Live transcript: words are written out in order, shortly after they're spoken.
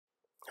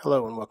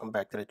Hello and welcome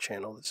back to the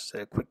channel. This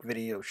is a quick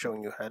video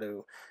showing you how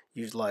to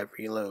use live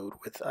reload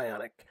with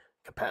Ionic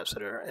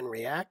Capacitor and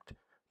React.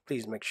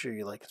 Please make sure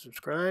you like and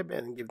subscribe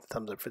and give the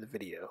thumbs up for the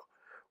video.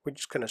 We're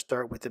just going to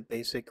start with the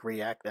basic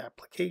React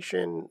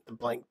application, the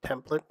blank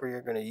template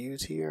we're going to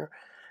use here.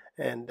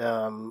 And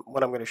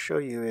what I'm going to show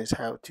you is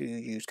how to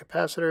use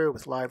Capacitor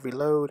with live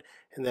reload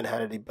and then how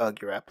to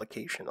debug your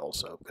application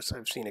also, because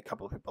I've seen a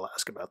couple of people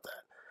ask about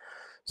that.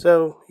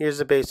 So here's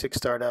the basic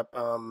startup.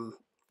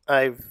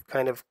 I've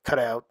kind of cut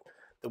out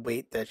the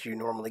weight that you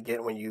normally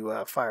get when you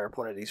fire up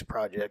one of these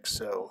projects.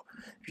 So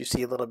if you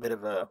see a little bit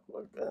of a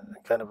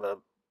kind of a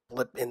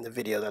blip in the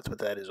video, that's what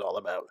that is all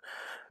about.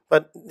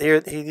 But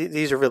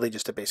these are really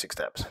just the basic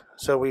steps.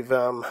 So we've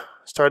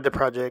started the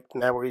project.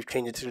 Now we've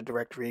changed it to the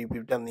directory.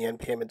 We've done the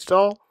npm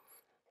install.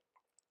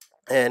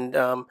 And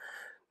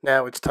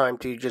now it's time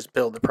to just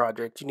build the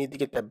project. You need to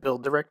get that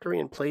build directory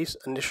in place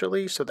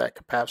initially so that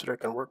Capacitor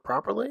can work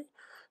properly.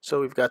 So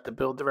we've got the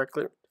build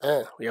directory.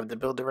 We have the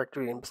build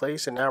directory in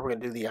place, and now we're going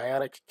to do the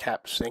Ionic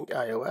Cap Sync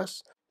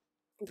iOS.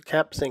 The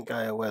Cap Sync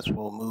iOS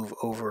will move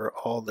over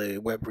all the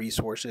web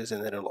resources,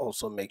 and then it'll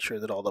also make sure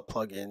that all the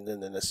plugins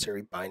and the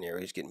necessary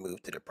binaries get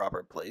moved to the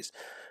proper place.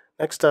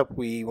 Next up,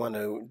 we want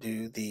to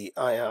do the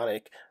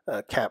Ionic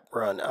Cap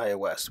Run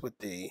iOS with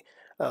the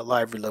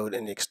live reload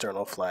and the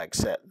external flag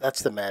set.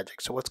 That's the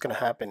magic. So what's going to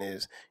happen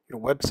is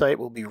your website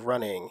will be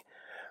running,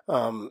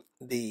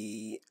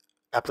 the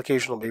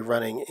application will be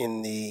running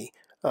in the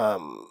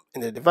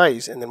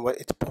device, and then what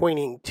it's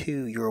pointing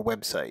to your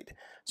website.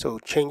 So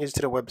changes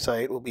to the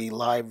website will be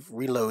live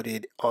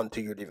reloaded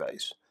onto your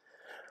device.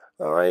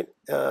 All right,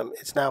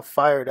 it's now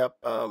fired up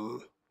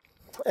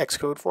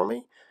Xcode for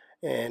me,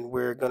 and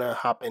we're gonna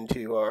hop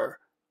into our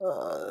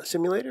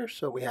simulator.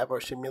 So we have our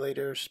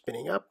simulator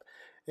spinning up,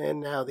 and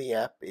now the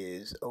app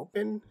is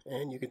open,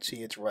 and you can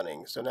see it's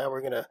running. So now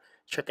we're gonna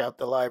check out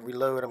the live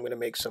reload. I'm gonna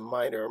make some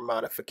minor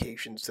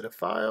modifications to the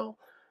file.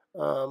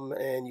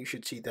 And you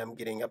should see them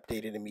getting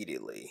updated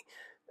immediately.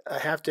 I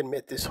have to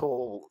admit, this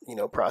whole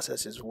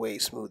process is way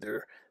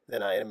smoother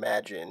than I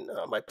imagine.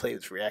 I played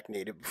with React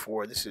Native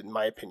before. This is, in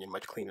my opinion,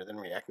 much cleaner than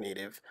React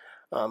Native.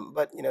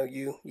 But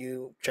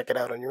you check it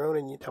out on your own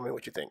and you tell me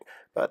what you think.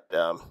 But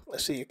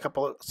let's see a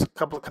couple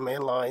of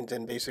command lines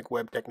and basic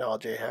web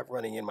technology I have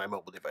running in my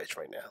mobile device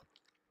right now.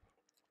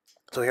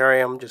 So here I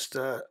am, just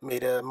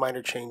made a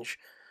minor change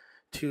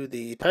to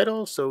the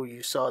title. So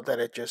you saw that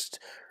it just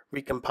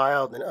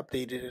recompiled and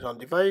updated it on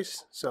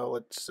device. So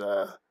let's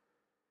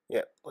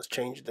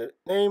change the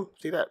name.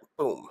 See that?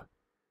 Boom.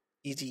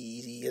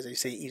 Easy, as they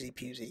say, easy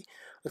peasy.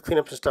 Let's clean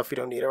up some stuff we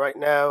don't need. All right,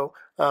 now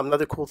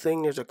another cool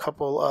thing, there's a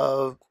couple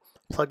of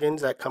plugins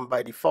that come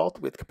by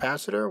default with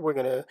Capacitor. We're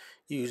gonna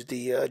use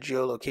the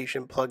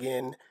Geolocation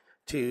plugin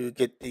to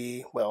get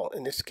the, well,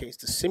 in this case,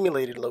 the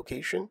simulated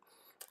location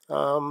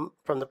from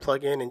the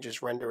plugin and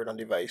just render it on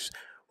device.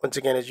 Once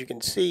again, as you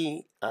can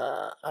see,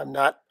 I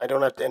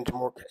don't have to enter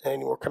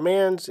any more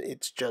commands.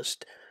 It's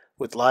just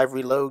with live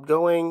reload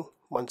going.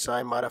 Once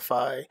I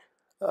modify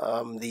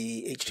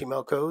the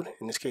HTML code,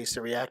 in this case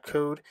the React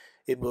code,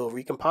 it will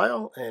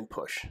recompile and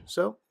push.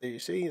 So there you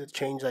see the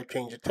change. I've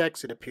changed the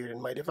text. It appeared in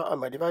on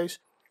my device.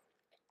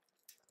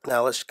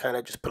 Now let's kind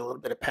of just put a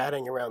little bit of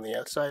padding around the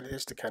outside of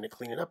this to kind of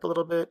clean it up a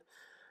little bit.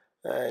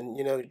 And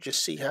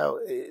just see how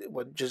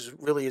what just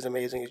really is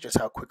amazing is just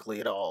how quickly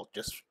it all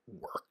just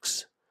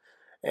works.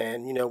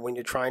 And when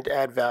you're trying to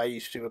add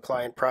values to a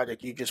client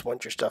project, you just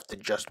want your stuff to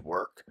just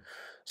work.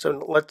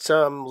 So let's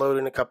load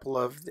in a couple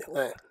of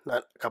not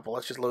a couple.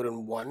 Let's just load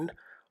in one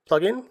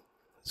plugin.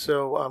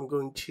 So I'm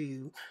going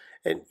to,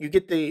 and you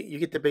get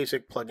the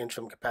basic plugins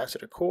from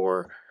Capacitor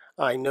Core.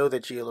 I know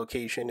that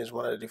Geolocation is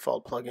one of the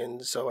default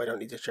plugins, so I don't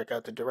need to check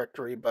out the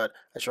directory, but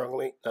I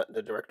strongly, not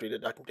the directory, the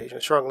documentation,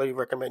 I strongly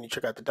recommend you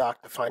check out the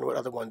doc to find what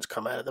other ones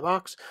come out of the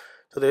box.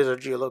 So there's our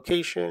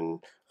Geolocation.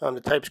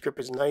 The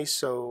TypeScript is nice,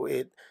 so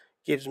it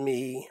gives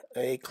me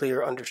a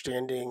clear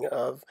understanding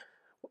of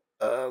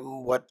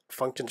what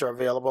functions are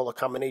available, a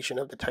combination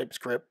of the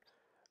TypeScript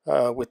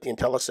with the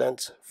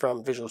IntelliSense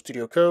from Visual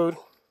Studio Code.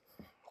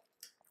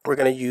 We're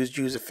going to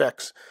use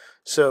effects.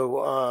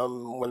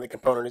 So when the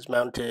component is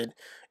mounted,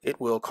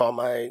 it will call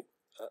my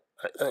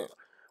when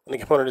the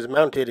component is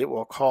mounted, it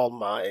will call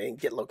my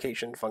get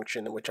location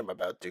function, which I'm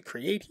about to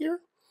create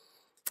here.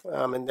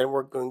 And then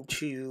we're going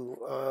to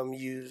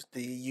use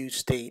the use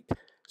state.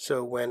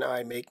 So when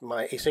I make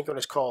my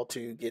asynchronous call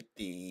to get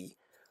the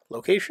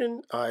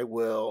location, I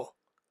will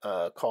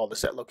call the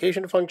set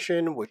location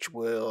function, which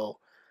will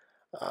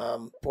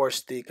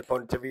force the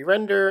component to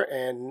re-render,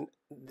 and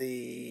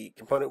the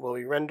component will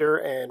re-render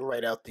and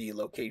write out the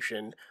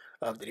location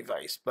of the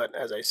device. But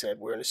as I said,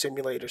 we're in a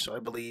simulator, so I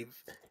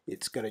believe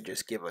it's going to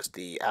just give us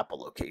the Apple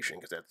location,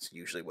 because that's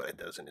usually what it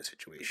does in this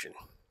situation.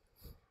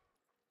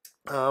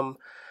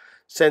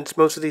 Since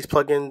most of these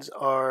plugins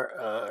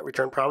are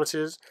return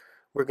promises,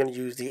 we're going to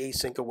use the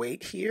async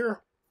await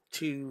here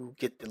to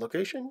get the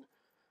location.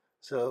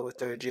 So with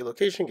the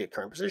geolocation, get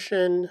current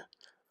position,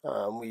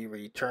 we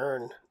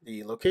return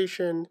the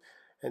location,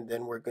 and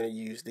then we're going to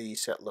use the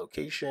set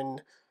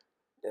location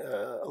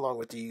along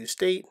with the use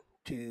state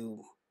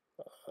to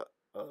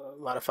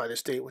modify the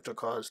state, which will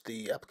cause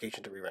the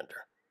application to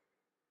re-render.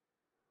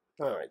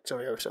 All right, so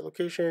we have our set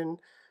location,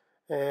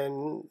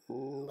 and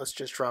let's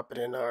just drop it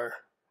in our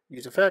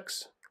use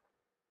effects.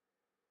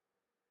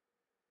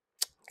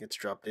 Gets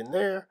dropped in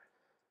there.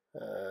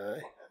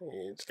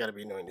 It's got to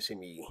be annoying to see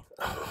me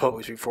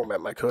always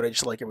reformat my code. I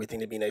just like everything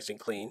to be nice and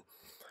clean.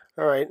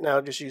 All right, now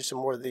just use some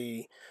more of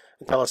the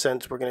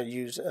IntelliSense. We're going to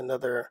use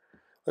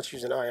let's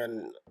use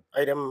an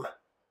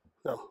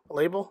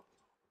label.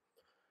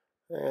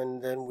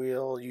 And then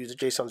we'll use a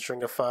JSON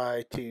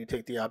stringify to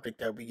take the object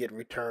that we get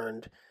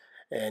returned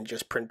and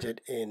just print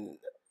it in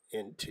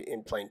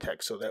plain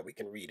text so that we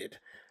can read it.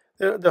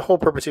 The whole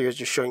purpose here is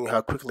just showing you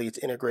how quickly it's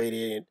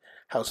integrated,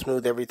 how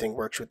smooth everything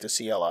works with the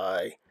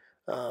CLI,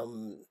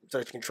 so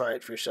that you can try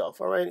it for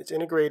yourself. All right, it's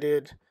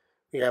integrated.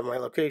 We have my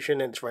location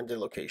and it's rendered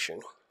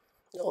location.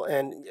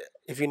 And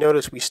if you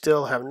notice, we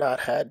still have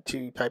not had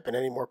to type in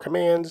any more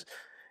commands.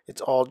 It's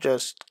all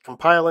just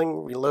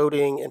compiling,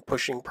 reloading, and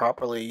pushing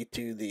properly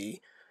to the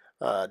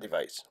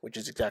device, which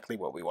is exactly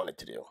what we wanted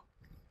to do.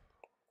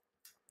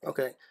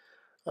 Okay.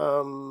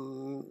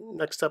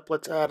 Next up,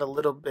 let's add a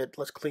little bit.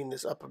 Let's clean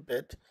this up a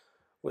bit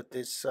with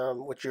this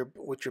with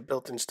your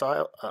built-in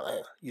style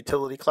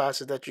utility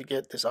classes that you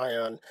get. This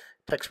Ion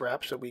text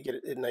wrap, so we get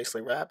it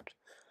nicely wrapped.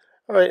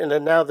 All right, and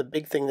then now the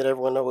big thing that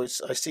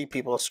I see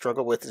people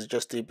struggle with is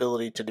just the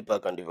ability to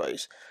debug on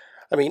device.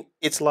 I mean,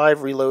 it's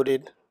live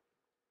reloaded.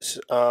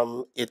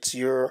 It's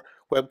your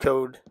web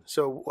code.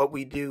 So what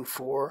we do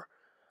for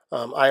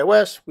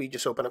iOS, we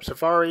just open up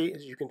Safari.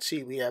 As you can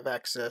see, we have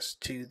access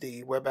to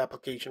the web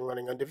application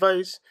running on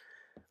device.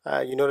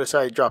 You notice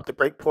I dropped the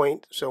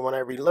breakpoint. So when I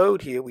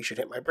reload here, we should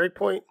hit my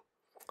breakpoint.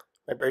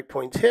 My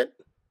breakpoint's hit.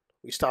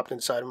 We stopped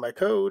inside of my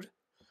code.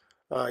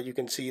 You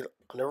can see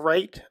on the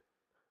right,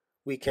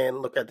 we can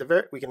look at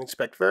we can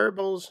inspect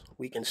variables.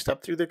 We can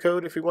step through the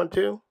code if we want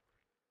to.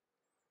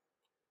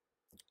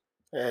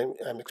 And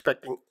I'm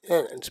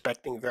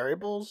inspecting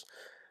variables.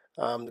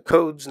 The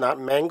code's not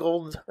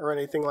mangled or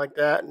anything like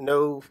that.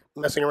 No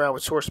messing around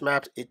with source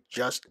maps. It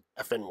just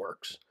effing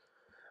works,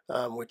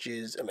 which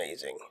is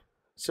amazing.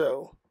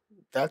 So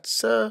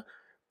that's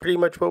pretty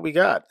much what we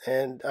got.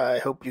 And I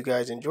hope you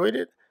guys enjoyed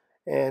it.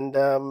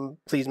 And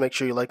please make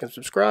sure you like and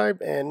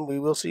subscribe. And we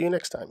will see you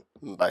next time.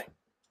 Bye.